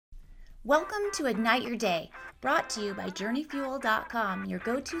Welcome to Ignite Your Day, brought to you by JourneyFuel.com, your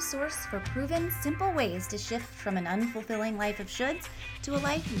go-to source for proven, simple ways to shift from an unfulfilling life of shoulds to a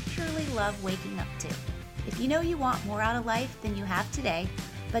life you purely love waking up to. If you know you want more out of life than you have today,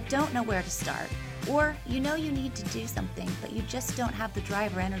 but don't know where to start, or you know you need to do something, but you just don't have the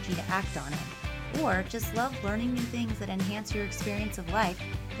drive or energy to act on it, or just love learning new things that enhance your experience of life,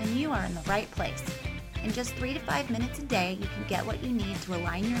 then you are in the right place. In just 3 to 5 minutes a day, you can get what you need to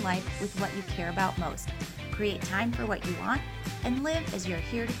align your life with what you care about most, create time for what you want, and live as you're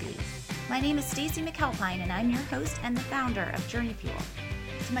here to be. My name is Stacey McAlpine, and I'm your host and the founder of Journey Fuel.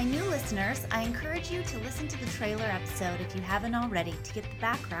 To my new listeners, I encourage you to listen to the trailer episode if you haven't already to get the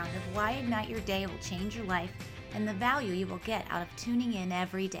background of why Ignite Your Day will change your life and the value you will get out of tuning in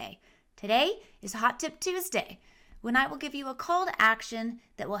every day. Today is Hot Tip Tuesday, when I will give you a call to action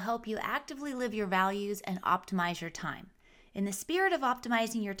that will help you actively live your values and optimize your time. In the spirit of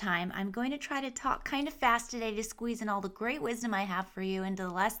optimizing your time, I'm going to try to talk kind of fast today to squeeze in all the great wisdom I have for you into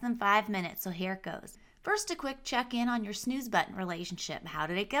less than 5 minutes, so here it goes. First, a quick check-in on your snooze button relationship. How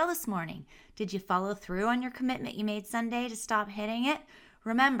did it go this morning? Did you follow through on your commitment you made Sunday to stop hitting it?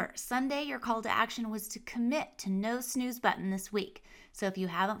 Remember, Sunday, your call to action was to commit to no snooze button this week. So if you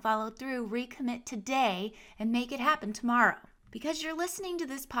haven't followed through, recommit today and make it happen tomorrow. Because you're listening to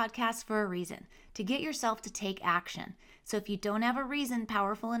this podcast for a reason, to get yourself to take action. So if you don't have a reason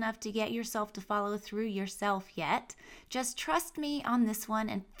powerful enough to get yourself to follow through yourself yet, just trust me on this one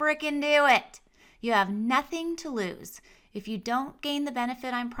and frickin' do it. You have nothing to lose. If you don't gain the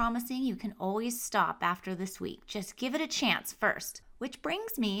benefit I'm promising, you can always stop after this week. Just give it a chance first. Which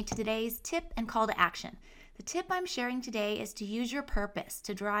brings me to today's tip and call to action. The tip I'm sharing today is to use your purpose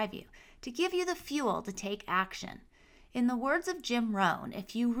to drive you, to give you the fuel to take action. In the words of Jim Rohn,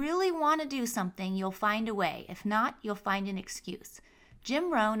 if you really want to do something, you'll find a way. If not, you'll find an excuse.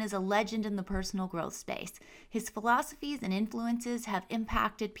 Jim Rohn is a legend in the personal growth space. His philosophies and influences have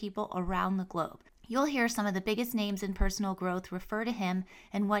impacted people around the globe. You'll hear some of the biggest names in personal growth refer to him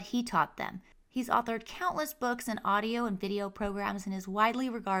and what he taught them. He's authored countless books and audio and video programs and is widely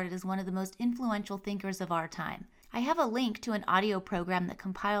regarded as one of the most influential thinkers of our time. I have a link to an audio program that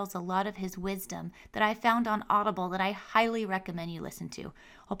compiles a lot of his wisdom that I found on Audible that I highly recommend you listen to.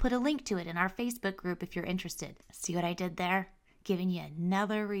 I'll put a link to it in our Facebook group if you're interested. See what I did there? Giving you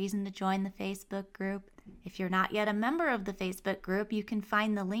another reason to join the Facebook group. If you're not yet a member of the Facebook group, you can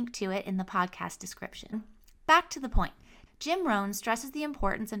find the link to it in the podcast description. Back to the point. Jim Rohn stresses the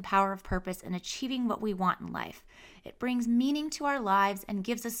importance and power of purpose in achieving what we want in life. It brings meaning to our lives and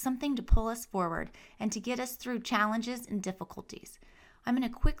gives us something to pull us forward and to get us through challenges and difficulties. I'm going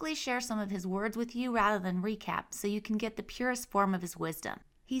to quickly share some of his words with you rather than recap so you can get the purest form of his wisdom.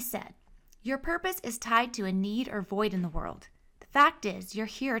 He said, "Your purpose is tied to a need or void in the world. The fact is, you're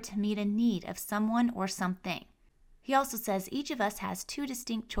here to meet a need of someone or something." He also says each of us has 2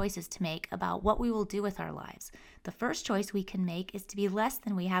 distinct choices to make about what we will do with our lives. The first choice we can make is to be less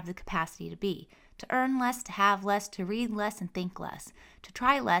than we have the capacity to be, to earn less, to have less, to read less and think less, to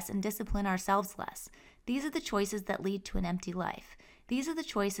try less and discipline ourselves less. These are the choices that lead to an empty life. These are the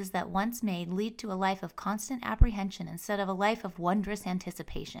choices that once made lead to a life of constant apprehension instead of a life of wondrous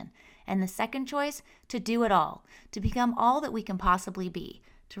anticipation. And the second choice, to do it all, to become all that we can possibly be.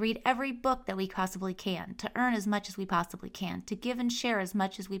 To read every book that we possibly can, to earn as much as we possibly can, to give and share as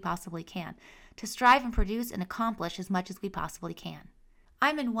much as we possibly can, to strive and produce and accomplish as much as we possibly can.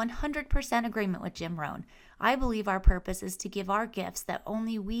 I'm in 100% agreement with Jim Rohn. I believe our purpose is to give our gifts that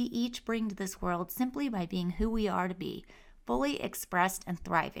only we each bring to this world simply by being who we are to be, fully expressed and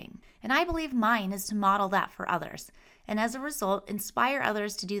thriving. And I believe mine is to model that for others, and as a result, inspire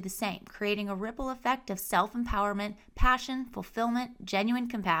others to do the same, creating a ripple effect of self-empowerment, passion, fulfillment, genuine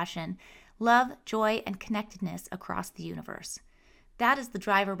compassion, love, joy, and connectedness across the universe. That is the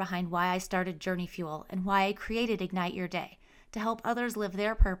driver behind why I started Journey Fuel and why I created Ignite Your Day, to help others live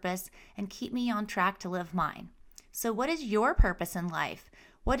their purpose and keep me on track to live mine. So what is your purpose in life?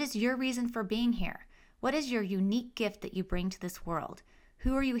 What is your reason for being here? What is your unique gift that you bring to this world?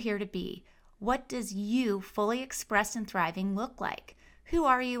 Who are you here to be? What does you, fully expressed and thriving, look like? Who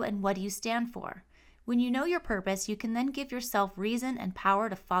are you and what do you stand for? When you know your purpose, you can then give yourself reason and power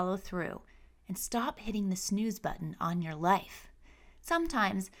to follow through and stop hitting the snooze button on your life.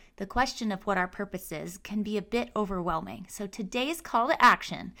 Sometimes the question of what our purpose is can be a bit overwhelming. So today's call to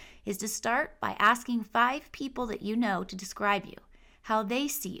action is to start by asking 5 people that you know to describe you, how they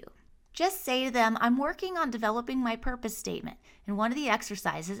see you. Just say to them, I'm working on developing my purpose statement, and one of the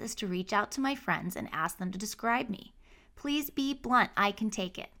exercises is to reach out to my friends and ask them to describe me. Please be blunt, I can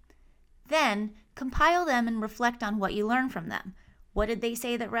take it. Then compile them and reflect on what you learned from them. What did they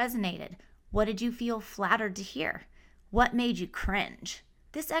say that resonated? What did you feel flattered to hear? What made you cringe?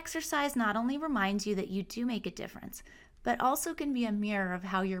 This exercise not only reminds you that you do make a difference, but also can be a mirror of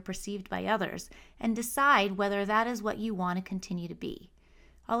how you're perceived by others and decide whether that is what you want to continue to be.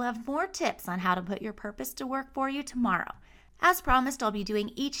 I'll have more tips on how to put your purpose to work for you tomorrow. As promised, I'll be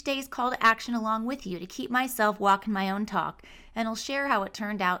doing each day's call to action along with you to keep myself walking my own talk, and I'll share how it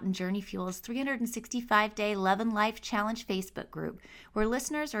turned out in Journey Fuel's 365-day Love and Life Challenge Facebook group, where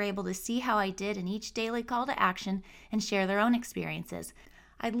listeners are able to see how I did in each daily call to action and share their own experiences.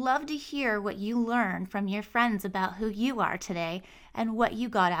 I'd love to hear what you learned from your friends about who you are today and what you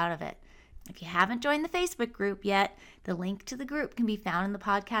got out of it. If you haven't joined the Facebook group yet, the link to the group can be found in the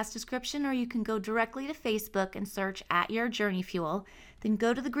podcast description, or you can go directly to Facebook and search @Your Journey Fuel, then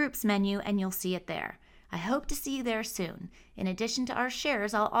go to the groups menu and you'll see it there. I hope to see you there soon. In addition to our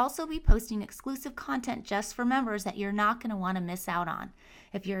shares, I'll also be posting exclusive content just for members that you're not going to want to miss out on.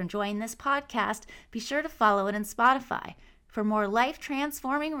 If you're enjoying this podcast, be sure to follow it on Spotify. For more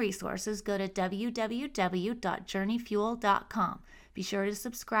life-transforming resources, go to www.journeyfuel.com. Be sure to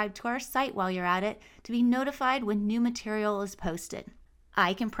subscribe to our site while you're at it to be notified when new material is posted.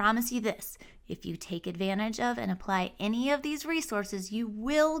 I can promise you this: if you take advantage of and apply any of these resources, you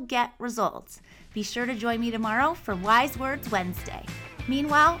will get results. Be sure to join me tomorrow for Wise Words Wednesday.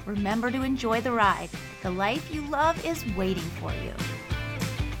 Meanwhile, remember to enjoy the ride. The life you love is waiting for you.